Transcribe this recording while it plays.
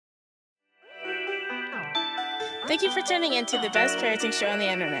Thank you for tuning in to the best parenting show on the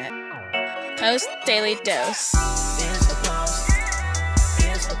internet, Post Daily Dose. Here's the post.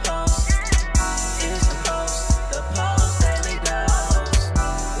 Here's the post. Here's the post. The Post Daily Dose.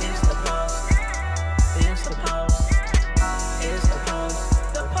 Here's the post. Here's the post. Here's the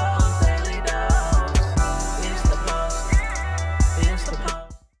post. The Post Daily Dose. Here's the post. Here's the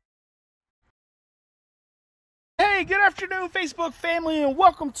post. Hey, good afternoon, Facebook family, and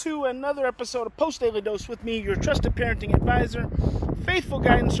welcome to another episode of Post Daily Dose with me, your trusted parenting advisor, faithful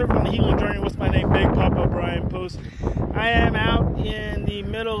guidance servant on the healing journey with my name, Big Papa Brian+Post. I am out in the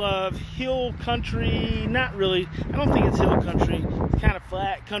middle of hill country, not really, I don't think it's hill country, it's kind of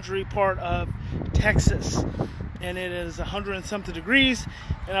flat country part of Texas, and it is 100 and something degrees,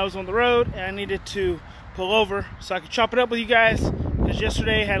 and I was on the road, and I needed to pull over so I could chop it up with you guys, because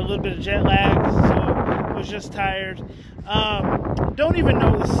yesterday I had a little bit of jet lag, so I was just tired. Don't even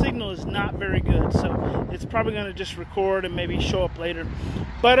know, the signal is not very good, so it's probably going to just record and maybe show up later.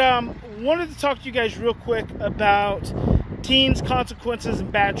 But wanted to talk to you guys real quick about teens, consequences, and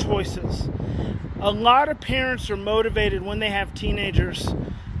bad choices. A lot of parents are motivated when they have teenagers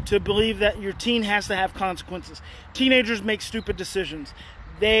to believe that your teen has to have consequences. Teenagers make stupid decisions.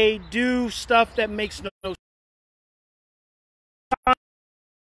 They do stuff that makes no sense.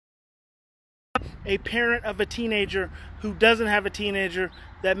 A parent of a teenager who doesn't have a teenager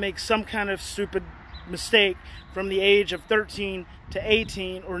that makes some kind of stupid mistake from the age of 13 to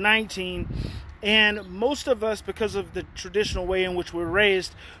 18 or 19. And most of us, because of the traditional way in which we're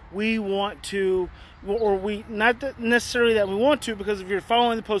raised, we want to, or we, not necessarily that we want to, because if you're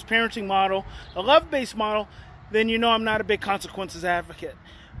following the post-parenting model, a love-based model, then you know I'm not a big consequences advocate.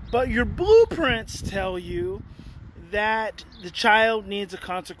 But your blueprints tell you that the child needs a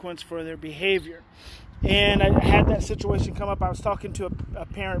consequence for their behavior. And I had that situation come up. I was talking to a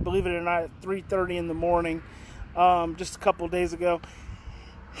parent, believe it or not, at 3:30 in the morning, just a couple of days ago,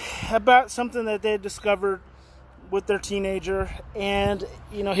 about something that they had discovered with their teenager. And,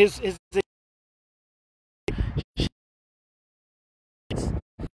 you know, his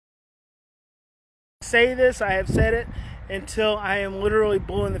say this, I have said it until I am literally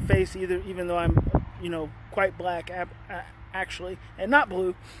blue in the face, even though I'm, you know, quite black actually, and not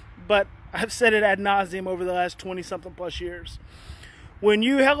blue, but I've said it ad nauseum over the last 20-something plus years. When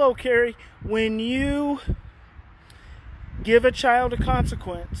you give a child a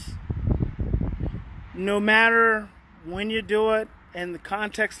consequence, no matter when you do it and the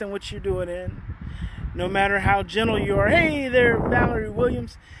context in which you do it in, no matter how gentle you are, hey there, Valerie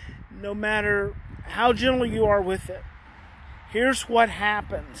Williams, no matter how gentle you are with it, here's what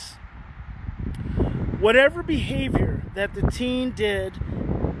happens. Whatever behavior that the teen did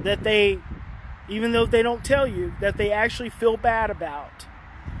that they, even though they don't tell you, that they actually feel bad about,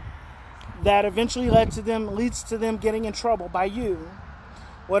 that eventually leads to them getting in trouble by you,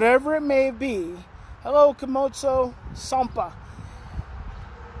 whatever it may be. Hello, Kamotso Sampa.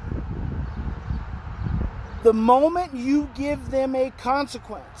 The moment you give them a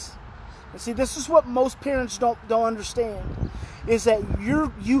consequence, and see, this is what most parents don't understand, is that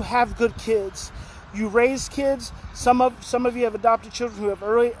you have good kids. You raise kids. Some of you have adopted children who have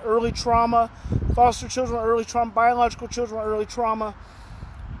early trauma, foster children with early trauma, biological children with early trauma.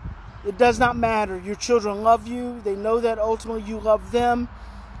 It does not matter. Your children love you. They know that ultimately you love them,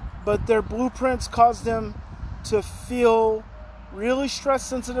 but their blueprints cause them to feel really stress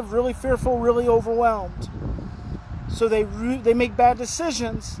sensitive, really fearful, really overwhelmed. So they make bad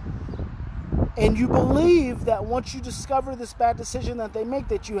decisions. And you believe that once you discover this bad decision that they make,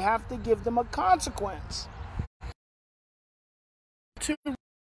 that you have to give them a consequence.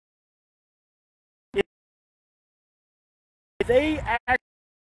 They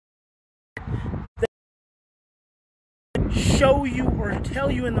show you or tell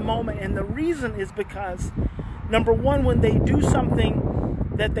you in the moment, and the reason is because, number one, when they do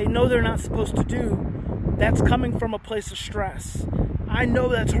something that they know they're not supposed to do, that's coming from a place of stress. I know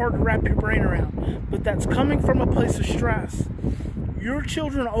that's hard to wrap your brain around, but that's coming from a place of stress. Your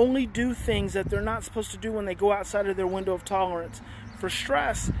children only do things that they're not supposed to do when they go outside of their window of tolerance for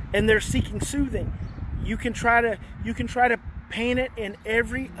stress, and they're seeking soothing. You can try to paint it in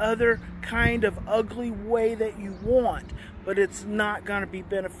every other kind of ugly way that you want, but it's not going to be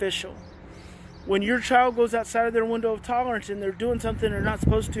beneficial. When your child goes outside of their window of tolerance and they're doing something they're not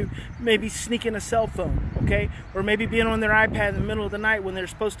supposed to, maybe sneaking a cell phone, okay? Or maybe being on their iPad in the middle of the night when they're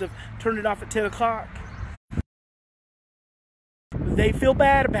supposed to turn it off at 10 o'clock. They feel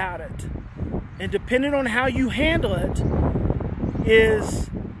bad about it. And depending on how you handle it,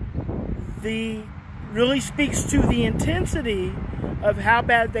 really speaks to the intensity of how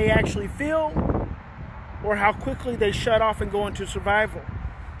bad they actually feel or how quickly they shut off and go into survival.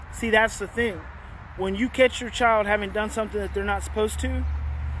 See, that's the thing. When you catch your child having done something that they're not supposed to,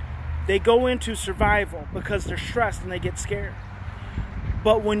 they go into survival because they're stressed and they get scared.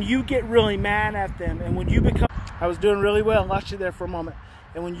 But when you get really mad at them, and when you become... I was doing really well, lost you there for a moment.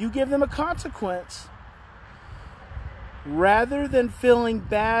 And when you give them a consequence, rather than feeling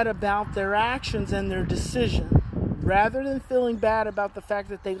bad about their actions and their decision, rather than feeling bad about the fact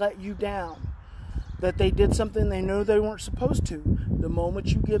that they let you down, that they did something they know they weren't supposed to, the moment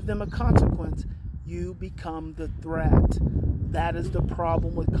you give them a consequence, you become the threat. That is the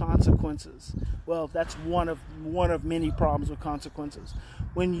problem with consequences. Well, that's one of many problems with consequences.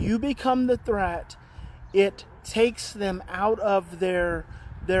 When you become the threat, it takes them out of their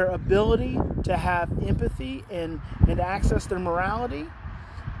ability to have empathy and access their morality,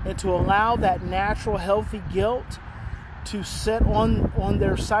 and to allow that natural healthy guilt to sit on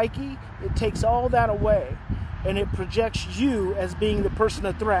their psyche. It takes all that away, and it projects you as being the person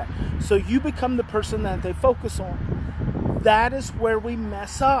of threat. So you become the person that they focus on. That is where we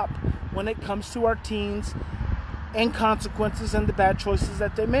mess up when it comes to our teens and consequences and the bad choices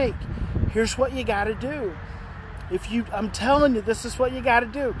that they make. Here's what you got to do. I'm telling you, this is what you got to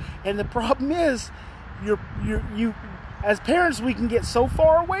do. And the problem is, you as parents, we can get so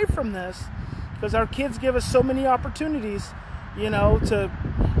far away from this because our kids give us so many opportunities, to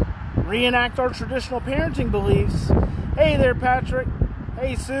reenact our traditional parenting beliefs. Hey there, Patrick.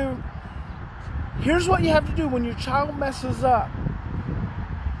 Hey, Sue. Here's what you have to do when your child messes up.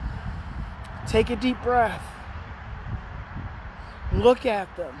 Take a deep breath. Look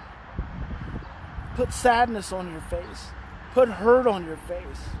at them. Put sadness on your face. Put hurt on your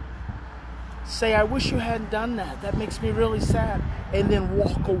face. Say, I wish you hadn't done that. That makes me really sad. And then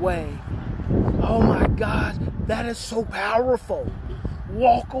walk away. Oh my God, that is so powerful.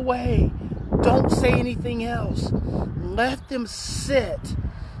 Walk away. Don't say anything else. Let them sit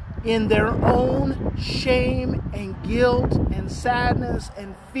in their own shame and guilt and sadness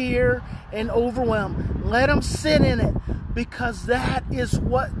and fear and overwhelm. Let them sit in it, because that is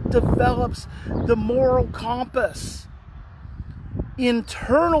what develops the moral compass.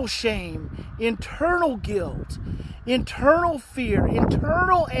 Internal shame, internal guilt, internal fear,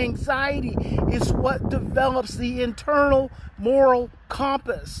 internal anxiety is what develops the internal moral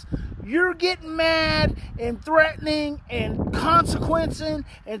compass. You're getting mad and threatening and consequencing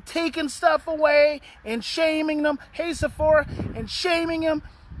and taking stuff away and shaming them. Hey, Sephora, and shaming them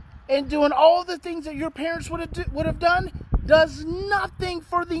and doing all the things that your parents would have done does nothing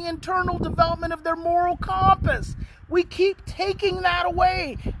for the internal development of their moral compass. We keep taking that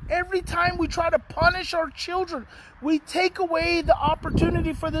away. Every time we try to punish our children, we take away the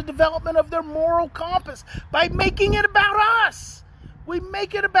opportunity for the development of their moral compass by making it about us. We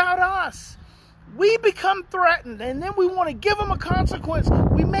make it about us. We become threatened, and then we want to give them a consequence.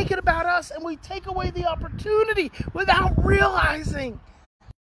 We make it about us, and we take away the opportunity without realizing.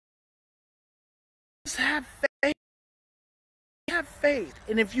 Just have faith. Have faith.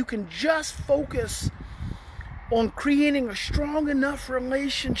 And if you can just focus on creating a strong enough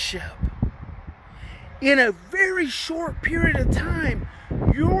relationship in a very short period of time,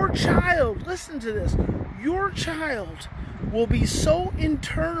 your child, listen to this, your child will be so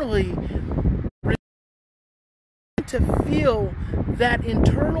internally to feel that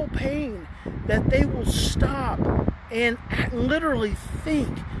internal pain that they will stop and literally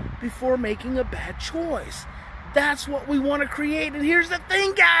think before making a bad choice. That's what we want to create. And here's the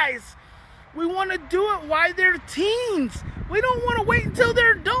thing, guys. We want to do it while they're teens. We don't want to wait until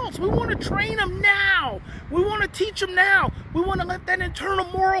they're adults. We want to train them now. We want to teach them now. We want to let that internal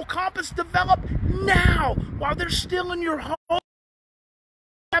moral compass develop now while they're still in your home.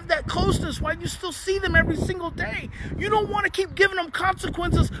 Have that closeness while you still see them every single day. You don't want to keep giving them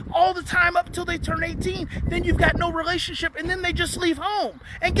consequences all the time up until they turn 18. Then you've got no relationship, and then they just leave home.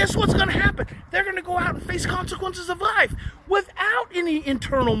 And guess what's going to happen? They're going to go out and face consequences of life without any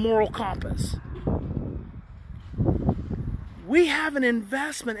internal moral compass. We have an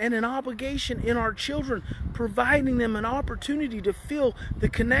investment and an obligation in our children, providing them an opportunity to feel the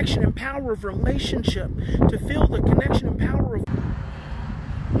connection and power of relationship, to feel the connection and power of,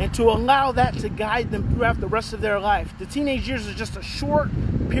 and to allow that to guide them throughout the rest of their life. The teenage years is just a short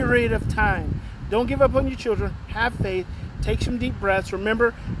period of time. Don't give up on your children. Have faith. Take some deep breaths.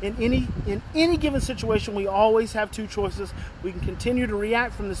 Remember, in any given situation, we always have two choices. We can continue to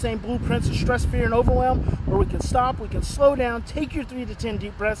react from the same blueprints of stress, fear, and overwhelm, or we can stop, we can slow down, take your 3 to 10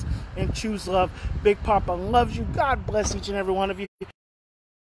 deep breaths, and choose love. Big Papa loves you. God bless each and every one of you.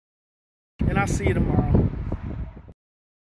 And I'll see you tomorrow.